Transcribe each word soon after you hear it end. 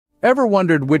Ever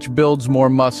wondered which builds more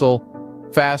muscle,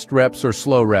 fast reps or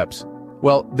slow reps?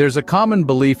 Well, there's a common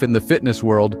belief in the fitness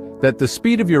world that the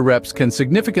speed of your reps can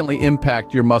significantly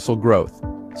impact your muscle growth.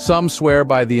 Some swear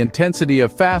by the intensity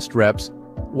of fast reps,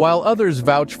 while others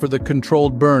vouch for the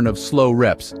controlled burn of slow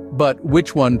reps. But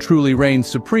which one truly reigns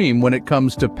supreme when it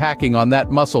comes to packing on that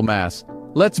muscle mass?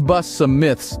 Let's bust some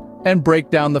myths and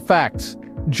break down the facts.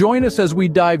 Join us as we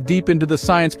dive deep into the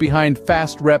science behind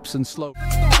fast reps and slow.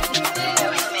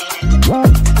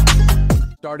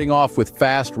 Starting off with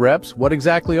fast reps, what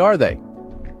exactly are they?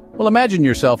 Well, imagine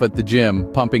yourself at the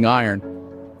gym, pumping iron.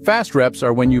 Fast reps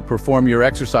are when you perform your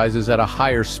exercises at a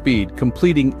higher speed,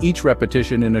 completing each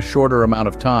repetition in a shorter amount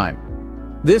of time.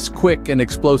 This quick and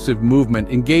explosive movement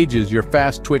engages your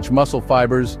fast-twitch muscle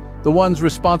fibers, the ones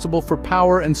responsible for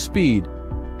power and speed.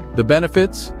 The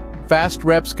benefits? Fast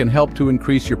reps can help to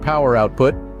increase your power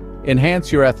output,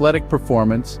 enhance your athletic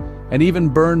performance, and even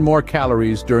burn more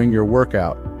calories during your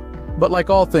workout. But like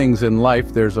all things in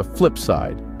life, there's a flip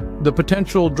side. The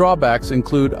potential drawbacks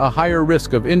include a higher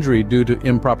risk of injury due to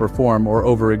improper form or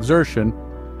overexertion,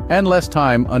 and less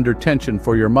time under tension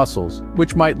for your muscles,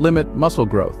 which might limit muscle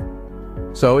growth.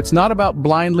 So it's not about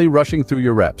blindly rushing through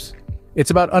your reps.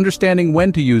 It's about understanding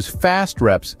when to use fast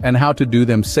reps and how to do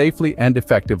them safely and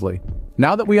effectively.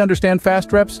 Now that we understand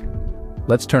fast reps,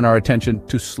 let's turn our attention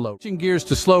to slow. Switching gears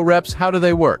to slow reps, how do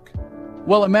they work?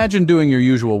 Well, imagine doing your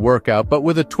usual workout, but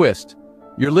with a twist.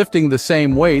 You're lifting the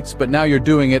same weights, but now you're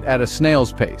doing it at a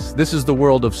snail's pace. This is the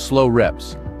world of slow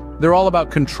reps. They're all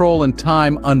about control and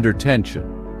time under tension.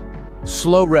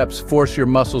 Slow reps force your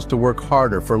muscles to work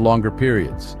harder for longer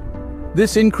periods.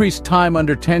 This increased time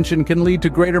under tension can lead to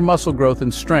greater muscle growth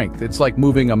and strength. It's like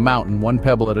moving a mountain one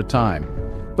pebble at a time.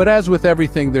 But as with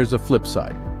everything, there's a flip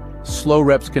side. Slow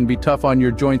reps can be tough on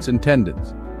your joints and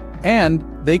tendons. And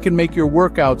they can make your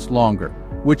workouts longer,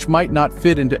 which might not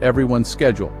fit into everyone's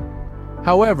schedule.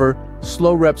 However,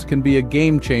 slow reps can be a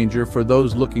game changer for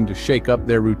those looking to shake up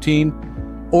their routine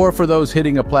or for those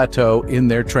hitting a plateau in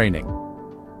their training.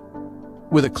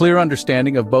 With a clear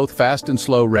understanding of both fast and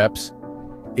slow reps,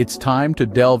 it's time to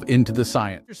delve into the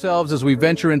science. Yourselves as we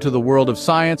venture into the world of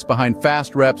science behind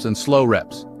fast reps and slow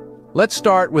reps. Let's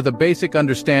start with a basic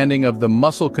understanding of the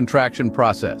muscle contraction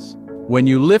process. When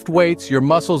you lift weights, your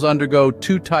muscles undergo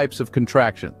two types of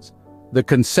contractions: the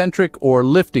concentric or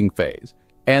lifting phase,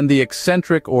 and the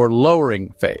eccentric or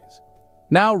lowering phase.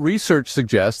 Now, research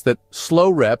suggests that slow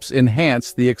reps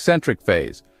enhance the eccentric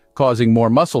phase, causing more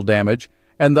muscle damage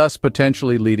and thus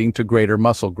potentially leading to greater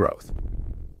muscle growth.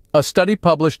 A study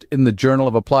published in the Journal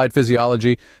of Applied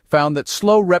Physiology found that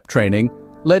slow rep training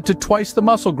led to twice the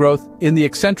muscle growth in the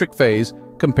eccentric phase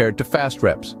compared to fast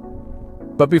reps.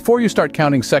 But before you start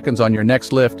counting seconds on your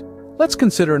next lift, let's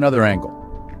consider another angle.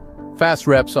 Fast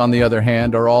reps, on the other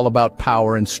hand, are all about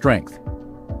power and strength.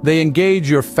 They engage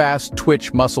your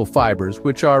fast-twitch muscle fibers,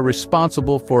 which are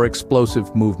responsible for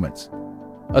explosive movements.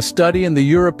 A study in the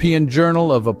European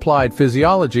Journal of Applied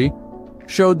Physiology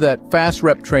showed that fast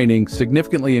rep training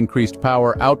significantly increased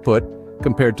power output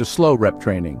compared to slow rep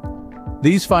training.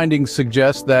 These findings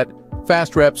suggest that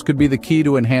fast reps could be the key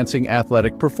to enhancing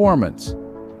athletic performance.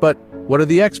 But what do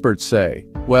the experts say?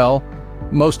 Well,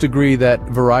 most agree that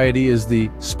variety is the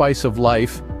spice of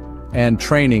life and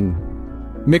training.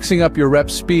 Mixing up your rep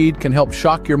speed can help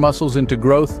shock your muscles into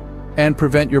growth and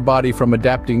prevent your body from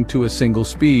adapting to a single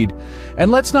speed.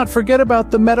 And let's not forget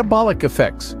about the metabolic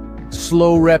effects.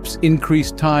 Slow reps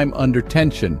increase time under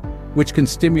tension, which can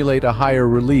stimulate a higher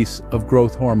release of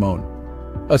growth hormone.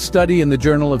 A study in the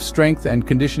Journal of Strength and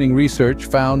Conditioning Research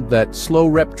found that slow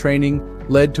rep training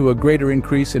led to a greater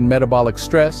increase in metabolic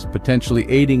stress, potentially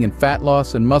aiding in fat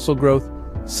loss and muscle growth.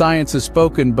 Science has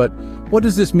spoken, but what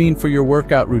does this mean for your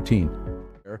workout routine?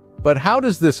 But how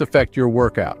does this affect your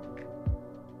workout?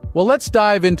 Well, let's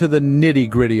dive into the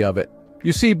nitty-gritty of it.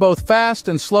 You see, both fast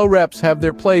and slow reps have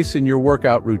their place in your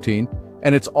workout routine,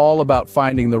 and it's all about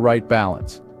finding the right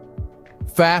balance.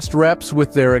 Fast reps,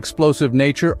 with their explosive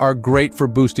nature, are great for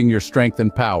boosting your strength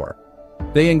and power.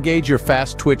 They engage your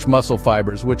fast-twitch muscle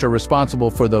fibers, which are responsible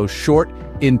for those short,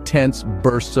 intense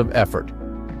bursts of effort.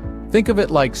 Think of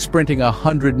it like sprinting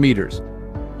 100 meters.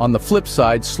 On the flip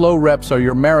side, slow reps are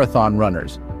your marathon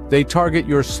runners. They target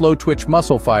your slow-twitch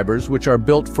muscle fibers, which are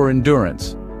built for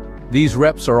endurance. These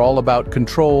reps are all about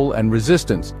control and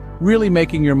resistance, really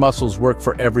making your muscles work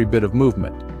for every bit of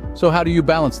movement. So how do you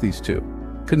balance these two?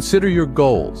 Consider your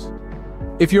goals.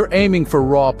 If you're aiming for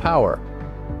raw power,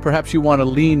 perhaps you want to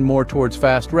lean more towards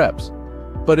fast reps.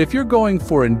 But if you're going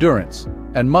for endurance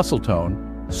and muscle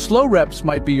tone, slow reps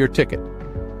might be your ticket.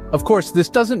 Of course, this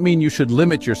doesn't mean you should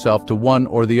limit yourself to one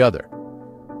or the other.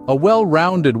 A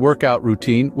well-rounded workout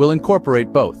routine will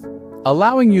incorporate both,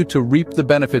 allowing you to reap the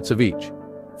benefits of each.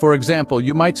 For example,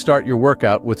 you might start your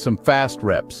workout with some fast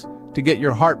reps to get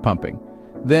your heart pumping,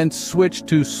 then switch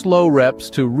to slow reps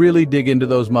to really dig into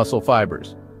those muscle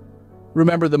fibers.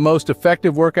 Remember, the most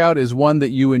effective workout is one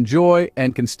that you enjoy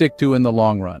and can stick to in the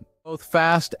long run. Both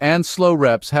fast and slow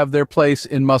reps have their place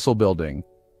in muscle building.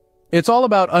 It's all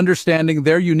about understanding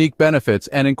their unique benefits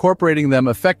and incorporating them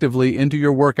effectively into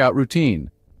your workout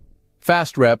routine.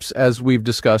 Fast reps, as we've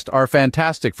discussed, are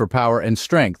fantastic for power and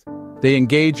strength. They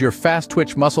engage your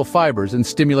fast-twitch muscle fibers and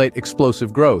stimulate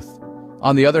explosive growth.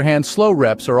 On the other hand, slow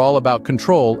reps are all about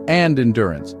control and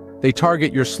endurance. They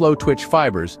target your slow-twitch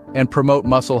fibers and promote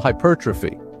muscle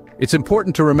hypertrophy. It's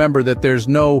important to remember that there's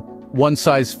no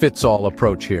one-size-fits-all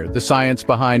approach here. The science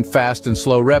behind fast and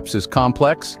slow reps is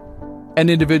complex, and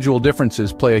individual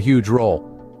differences play a huge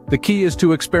role. The key is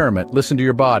to experiment, listen to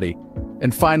your body,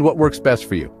 and find what works best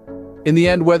for you. In the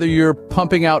end, whether you're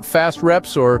pumping out fast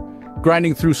reps or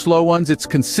grinding through slow ones, it's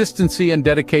consistency and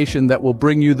dedication that will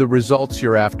bring you the results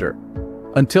you're after.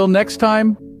 Until next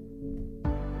time,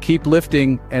 keep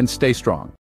lifting and stay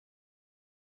strong.